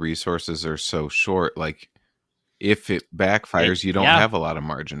 because the resources are so short, like if it backfires, you don't have a lot of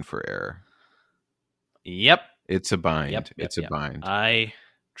margin for error. Yep. It's a bind. It's a bind. I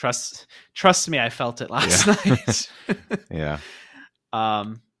trust me, I felt it last night. Yeah.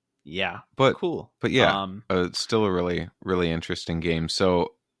 Yeah. But cool. But yeah, it's still a really, really interesting game.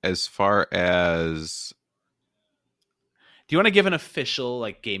 So as far as, do you want to give an official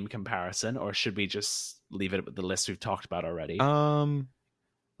like game comparison, or should we just leave it with the list we've talked about already?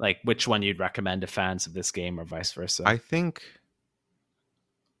 Like which one you'd recommend to fans of this game, or vice versa? I think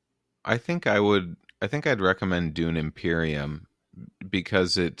I'd recommend Dune Imperium,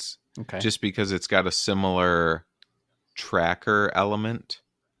 because it's because it's got a similar tracker element.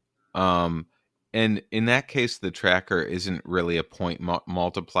 And in that case, the tracker isn't really a point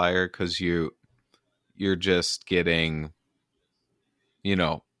multiplier, because you're just getting,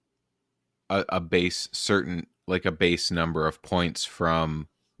 a base a base number of points from,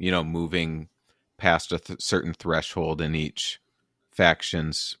 moving past a certain threshold in each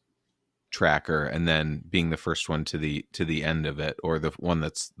faction's tracker, and then being the first one to the end of it, or the one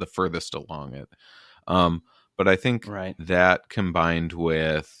that's the furthest along it. But I think that combined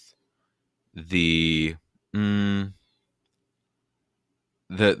with the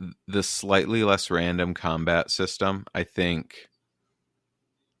slightly less random combat system, I think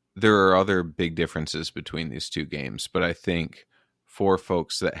there are other big differences between these two games. But I think for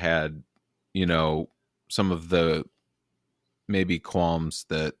folks that had, some of the maybe qualms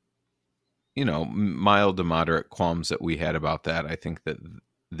that, mild to moderate qualms that we had about that, I think that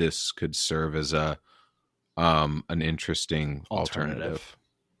this could serve as an interesting alternative.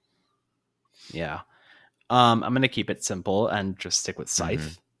 Yeah. I'm going to keep it simple and just stick with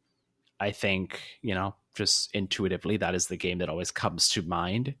Scythe. I think, just intuitively, that is the game that always comes to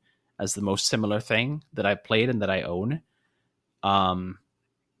mind as the most similar thing that I played and that I own. And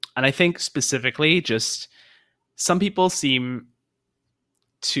I think specifically just some people seem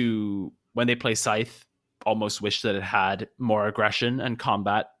to, when they play Scythe, almost wish that it had more aggression and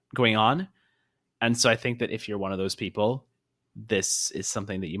combat going on. And so I think that if you're one of those people, this is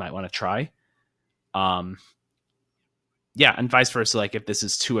something that you might want to try. Yeah, and vice versa. Like if this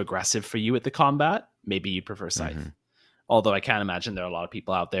is too aggressive for you at the combat, maybe you prefer Scythe. Mm-hmm. Although I can't imagine there are a lot of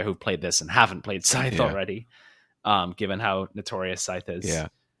people out there who've played this and haven't played Scythe already, given how notorious Scythe is. Yeah.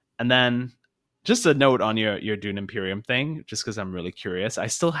 And then just a note on your Dune Imperium thing, just because I'm really curious. I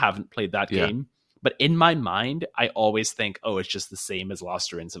still haven't played that game, but in my mind, I always think, oh, it's just the same as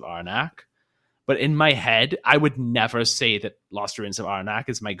Lost Ruins of Arnak. But in my head, I would never say that Lost Ruins of Arnak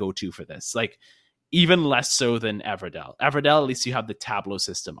is my go-to for this. Like, even less so than Eldervale. Eldervale, at least you have the tableau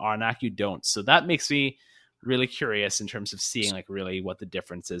system. Arnak, you don't. So that makes me really curious in terms of seeing like really what the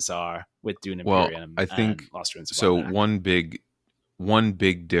differences are with Dune Imperium. Well, I think and Lost Ruins of so. Arnak. One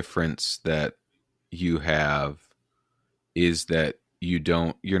big difference that you have is that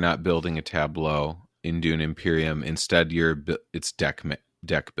you're not building a tableau in Dune Imperium. Instead, it's deck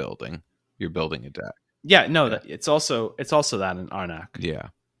building. You're building a deck. Yeah, no, it's also that in Arnak. Yeah.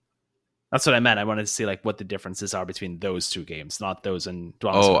 That's what I meant. I wanted to see like what the differences are between those two games, not those in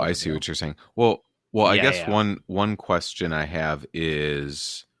Dwellings. Oh, I see what you're saying. Well, I guess one question I have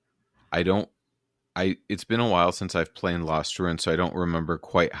is it's been a while since I've played Lost Ruins, so I don't remember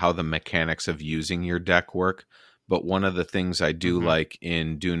quite how the mechanics of using your deck work. But one of the things I do like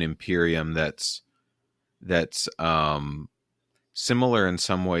in Dune Imperium that's similar in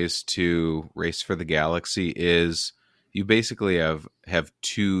some ways to Race for the Galaxy is you basically have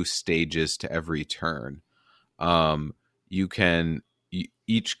two stages to every turn.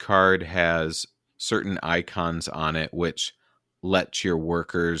 Each card has certain icons on it which let your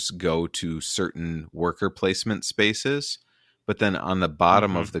workers go to certain worker placement spaces, but then on the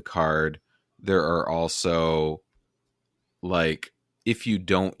bottom of the card there are also, like, if you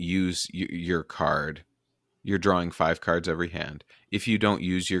don't use your card, you're drawing 5 cards every hand. If you don't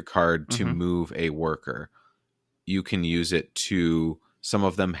use your card to move a worker, you can use it to, some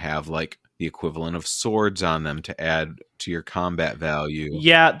of them have like the equivalent of swords on them to add to your combat value.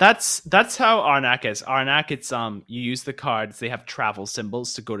 Yeah, that's how Arnak is. Arnak, it's you use the cards, they have travel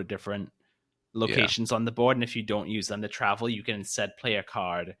symbols to go to different locations on the board, and if you don't use them to travel, you can instead play a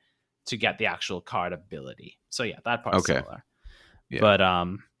card to get the actual card ability. So yeah, that part's similar. Yeah.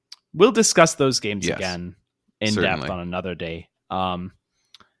 But we'll discuss those games again in depth on another day.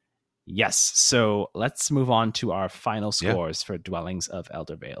 Yes, so let's move on to our final scores for Dwellings of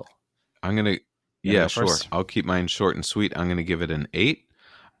Eldervale. I'm going to, sure. First? I'll keep mine short and sweet. I'm going to give it an 8.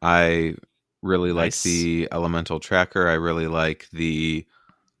 I really like the elemental tracker. I really like the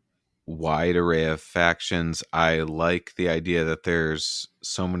wide array of factions. I like the idea that there's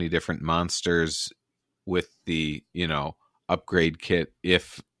so many different monsters with the, upgrade kit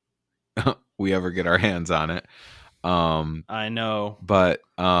if we ever get our hands on it. I know, but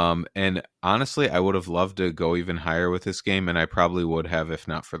and honestly, I would have loved to go even higher with this game, and I probably would have if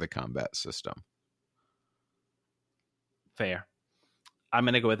not for the combat system. Fair. I'm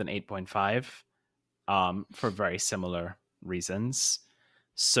gonna go with an 8.5 for very similar reasons.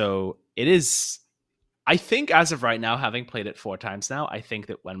 So it is, I think, as of right now, having played it 4 times now, I think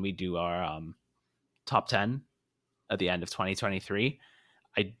that when we do our top 10 at the end of 2023,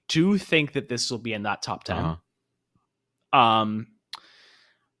 I do think that this will be in that top 10.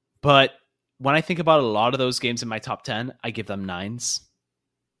 But when I think about a lot of those games in my top 10, I give them 9s.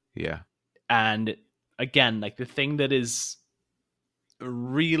 Yeah. And again, like the thing that is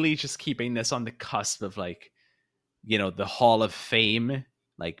really just keeping this on the cusp of like, the Hall of Fame,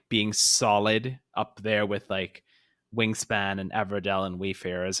 like being solid up there with like Wingspan and Everdell and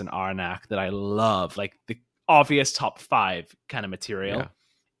Wayfarers and Arnak, that I love, like the obvious top 5 kind of material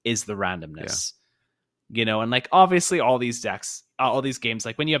is the randomness. And like obviously all these games,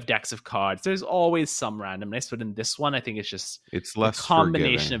 like when you have decks of cards, there's always some randomness, but in this one I think it's less a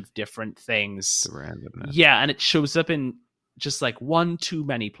combination of different things. The randomness. Yeah, and it shows up in just like one too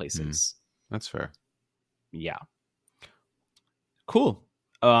many places. That's fair. Yeah. Cool.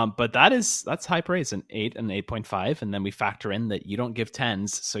 But that's high praise, an 8 and 8.5, and then we factor in that you don't give 10s,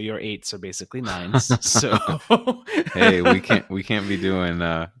 so your 8s are basically 9s. So hey, we can't be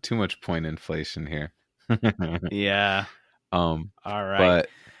doing too much point inflation here. Yeah. All right. But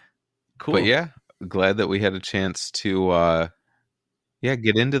cool. But yeah, glad that we had a chance to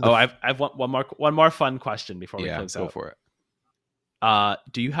get into the I've one more fun question before we close out. Go for it.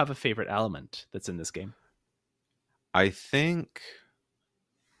 Do you have a favorite element that's in this game? I think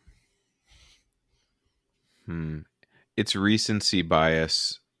it's recency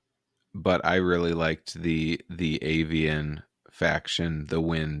bias but I really liked the avian faction, the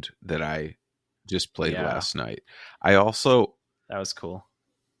Wind, that I just played last night. I also, that was cool.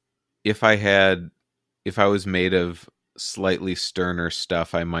 If I was made of slightly sterner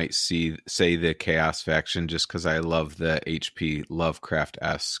stuff, I might say the Chaos faction, just because I love the HP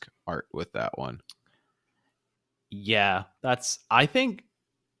Lovecraft-esque art with that one. Yeah, I think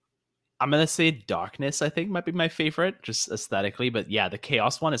I'm gonna say Darkness. I think might be my favorite, just aesthetically. But yeah, the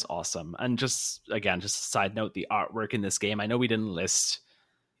Chaos one is awesome. And just again, just a side note, the artwork in this game. I know we didn't list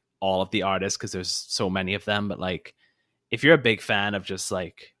all of the artists because there's so many of them, but like, if you're a big fan of just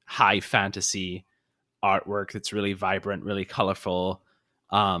like high fantasy artwork that's really vibrant, really colorful,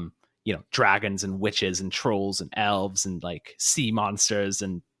 dragons and witches and trolls and elves and like sea monsters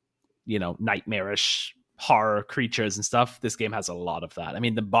and nightmarish horror creatures and stuff, this game has a lot of that. I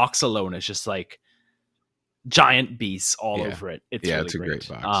mean, the box alone is just like giant beasts all over it. It's really it's a great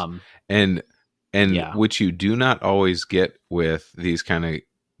box. And which you do not always get with these kind of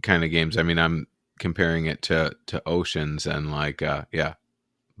games. I mean, I'm comparing it to Oceans, and like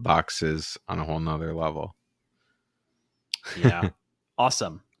boxes on a whole nother level. Yeah.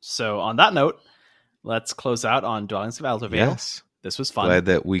 Awesome. So on that note, let's close out on Dwellings of Eldervale. Yes. This was fun. Glad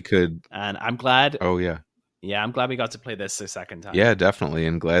that we could. And I'm glad. Oh, yeah. Yeah, I'm glad we got to play this a second time. Yeah, definitely.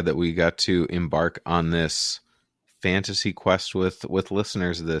 And glad that we got to embark on this fantasy quest with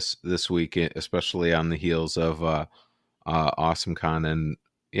listeners this week, especially on the heels of AwesomeCon. And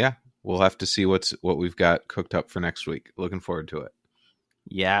yeah, we'll have to see what we've got cooked up for next week. Looking forward to it.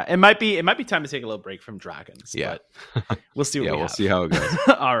 Yeah, it might be time to take a little break from dragons. Yeah, but we'll see. We'll see how it goes.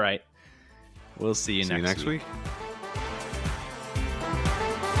 All right, we'll see you next week.